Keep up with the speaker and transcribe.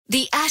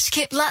The Ash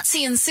Kip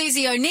Lutzi and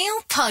Susie O'Neill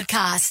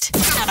podcast.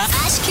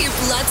 Ash Kip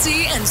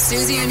Lutzi and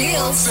Susie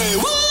O'Neill. Say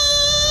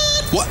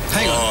what? What?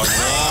 Hang on.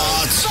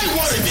 Say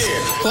what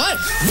again? What?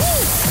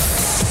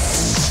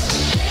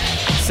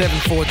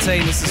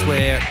 7:14, this is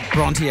where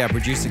Bronte, our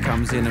producer,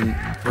 comes in and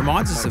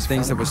reminds us of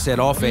things that were said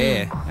off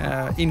air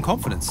in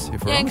confidence,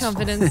 if we're Yeah, in honest.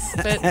 confidence,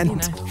 but,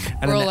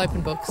 we're all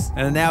open books.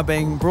 And are now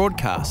being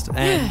broadcast.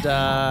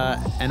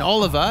 And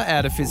Oliver,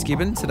 out of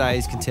Fitzgibbon,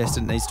 today's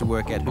contestant, needs to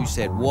work out who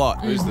said what.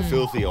 Who's the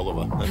filthy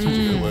Oliver? That's what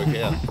you're going to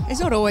work out. It's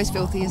not always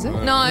filthy, is it?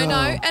 No.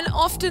 And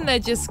often they're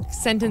just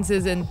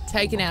sentences and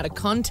taken out of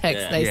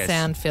context, Yeah. they Yes.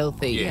 sound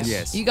filthy.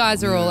 Yes. You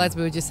guys are all, as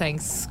we were just saying,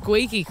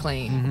 squeaky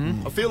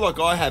clean. I feel like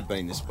I have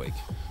been this week,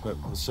 but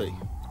we'll see.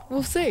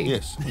 We'll see.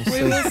 Yes.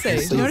 We will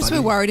see. Notice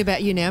we're worried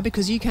about you now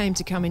because you came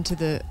to come into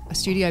the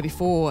studio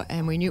before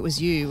and we knew it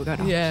was you. We're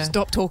going, Yeah.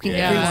 stop talking to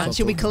Yeah. everyone. Stop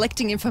She'll be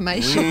collecting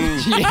information.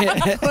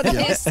 What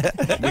is?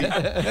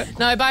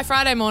 No, by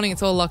Friday morning,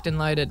 it's all locked and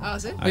loaded. Oh,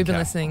 is it? We've been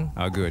Okay. listening.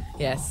 Oh, good.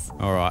 Yes.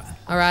 All right.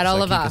 All right, So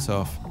Oliver. kick us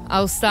off.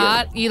 I'll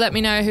start. You let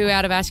me know who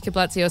out of Ash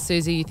Kaplutzi or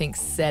Susie you think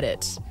said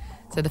it.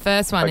 So the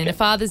first one, in a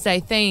Father's Day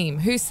theme,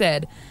 who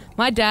said,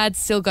 "My dad's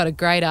still got a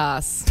great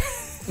ass"?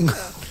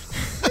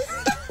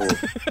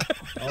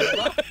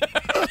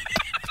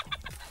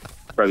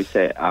 Probably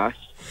say Ash.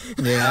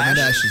 Yeah, I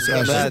mean, Ash's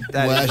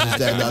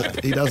dad,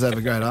 he does have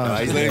a great arm.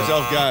 He's letting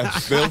himself go.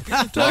 Bill?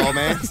 Oh,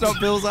 man. It's not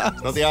Bill's ass.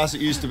 Not the ass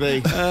it used to be.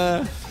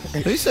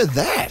 Who said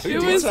that? Who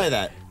did say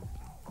that?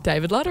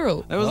 David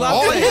Lutterell. It was Oh,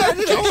 lovely. yeah,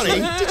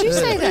 Johnny. Did you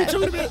say that?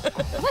 Well,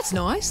 that's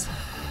nice.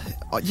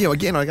 Yeah,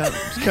 again, I can't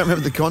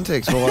remember the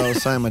context while I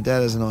was saying my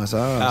dad has a nice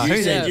arm. You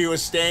Who said said- you were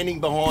standing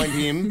behind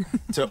him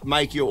to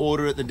make your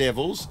order at the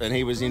Devils, and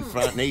he was in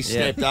front, and he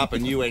stepped up,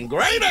 and you went,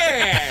 "Great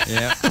ass!"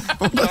 Yeah.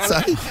 Did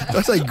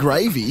I say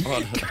gravy? No,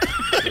 I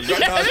was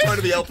trying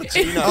to be Al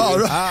Pacino.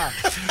 Oh, right.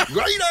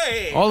 Great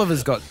ass!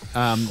 Oliver's got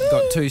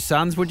two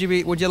sons. Would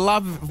you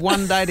love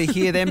one day to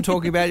hear them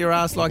talking about your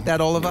ass like that,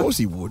 Oliver? Of course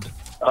he would.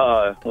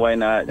 Why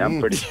not? I'm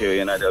pretty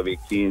sure, they'll be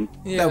keen.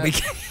 Yeah. That'll be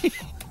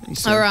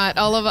All right,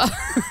 Oliver.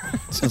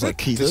 Sounds like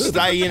Keith To Urban.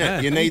 stay in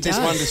it. You need this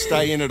one to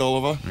stay in it,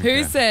 Oliver.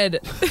 Who said?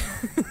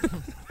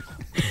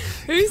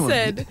 Who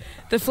said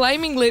the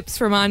Flaming Lips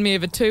remind me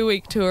of a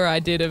 2-week tour I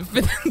did of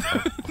the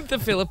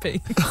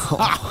Philippines?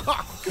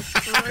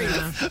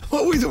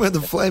 What were we talking about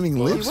the Flaming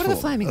Lips What are the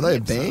for? Flaming Are they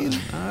Lips? a band?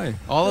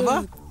 Oh,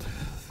 Oliver?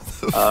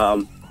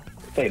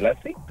 Hey,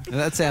 let's see.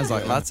 That sounds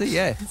like Lutzi,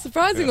 yeah.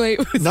 Surprisingly,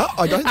 it was No,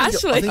 I don't think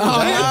Ashley. I think it was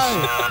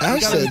Ash.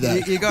 Ash said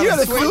that. You got had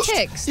to a switch.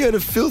 Context. you had a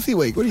filthy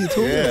week. What are you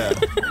talking Yeah.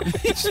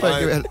 about?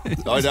 Spoke about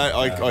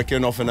I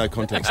can offer no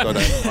context. I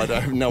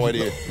have no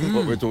idea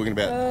what we're talking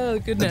about. Oh,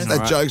 goodness.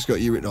 that joke's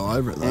got you written all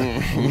over it, though.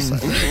 I will say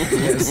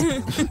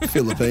that.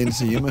 Philippines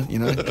humour,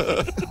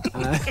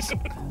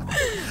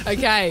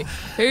 Okay,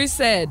 who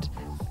said,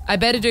 I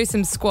better do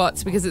some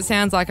squats because it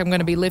sounds like I'm going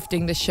to be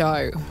lifting the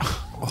show?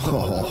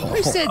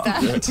 Who said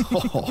that?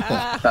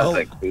 Sounds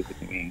like Susie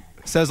to me.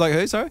 Sounds like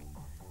who, sorry?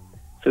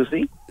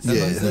 Susie?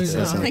 Yeah,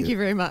 that's Thank you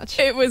very much.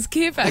 It was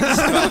Kip,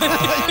 actually.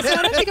 I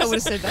don't think I would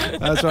have said that.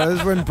 That's right. This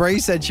is when Bree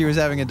said she was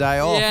having a day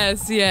off.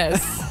 Yes.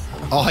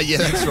 Oh, yeah,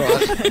 that's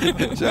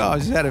right. So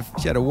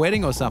she had a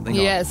wedding or something.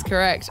 Yes,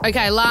 correct.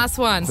 Okay, last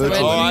one. So All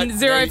we're right,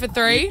 0 you- for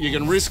 3. You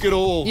can risk it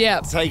all.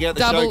 Yeah. Take out the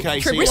Double,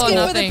 showcase triple here. or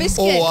Risking for the nothing.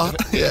 biscuit. Or,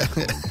 yeah.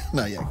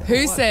 No, yeah.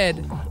 Who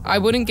said, I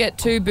wouldn't get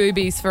 2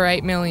 boobies for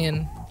 8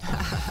 million?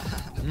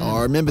 Oh,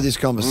 I remember this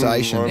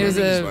conversation. It was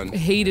This a one.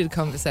 heated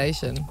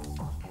conversation.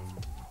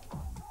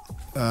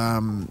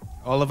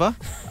 Oliver?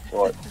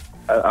 What?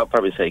 I'll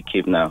probably say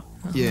keep now.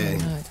 Yeah.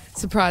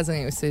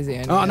 Surprisingly, it was Susie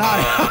O'Neill. Oh, no.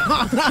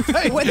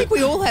 Well, I think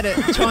we all had it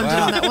chimed in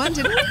on that one,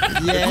 didn't we?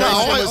 Yeah. No,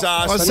 Question I- was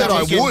asked, I said would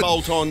I you get would.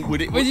 Bolt on?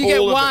 Would Would you get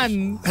all of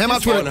one? How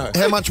much I would know.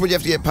 you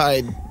have to get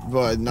paid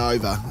by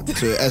Nova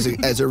to,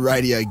 as a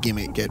radio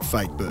gimmick, get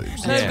fake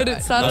boobs? No, Yeah. but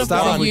it started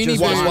Start off off with with uni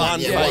just boob. One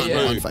Yeah, fake yeah.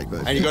 boob. One fake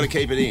boob. And you got to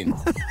keep it in.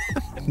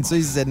 And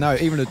Susie said no,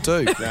 even a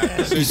 2.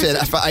 You said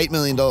for $8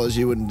 million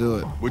you wouldn't do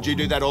it. Would you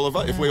do that,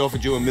 Oliver, if we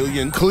offered you $1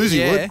 million? Cluesy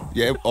Yeah. would.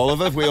 Yeah,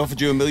 Oliver, if we offered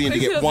you $1 million to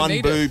Cluesy get doesn't one need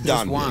it. boob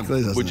done, one.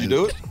 Cluesy doesn't would you need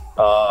do it?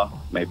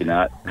 Maybe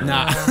not.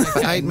 No. For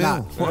 $8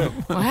 million.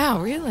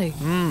 Wow, really?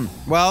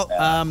 Well,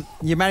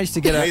 you managed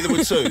to get Neither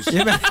would Suze.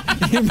 you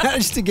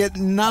managed to get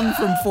none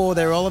from 4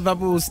 there, Oliver, but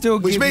we'll still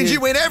Which give means you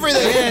win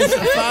everything. Yes,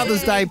 a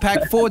Father's Day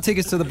pack, 4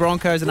 tickets to the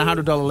Broncos and a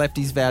 $100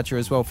 lefties voucher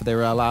as well for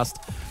their last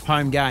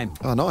home game.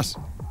 Oh, nice.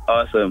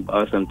 Awesome.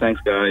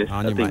 Thanks, guys.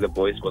 On I you, think mate. the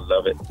boys will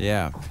love it.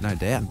 Yeah, no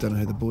doubt. Don't know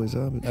who the boys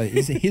are, but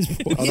Is it his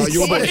voice? I know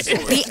your boys.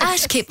 The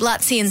Ash Kip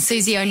Lutzi and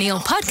Susie O'Neill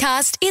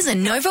podcast is a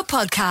Nova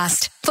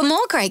podcast. For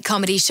more great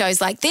comedy shows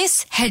like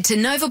this, head to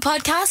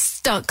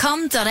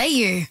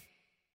novapodcasts.com.au.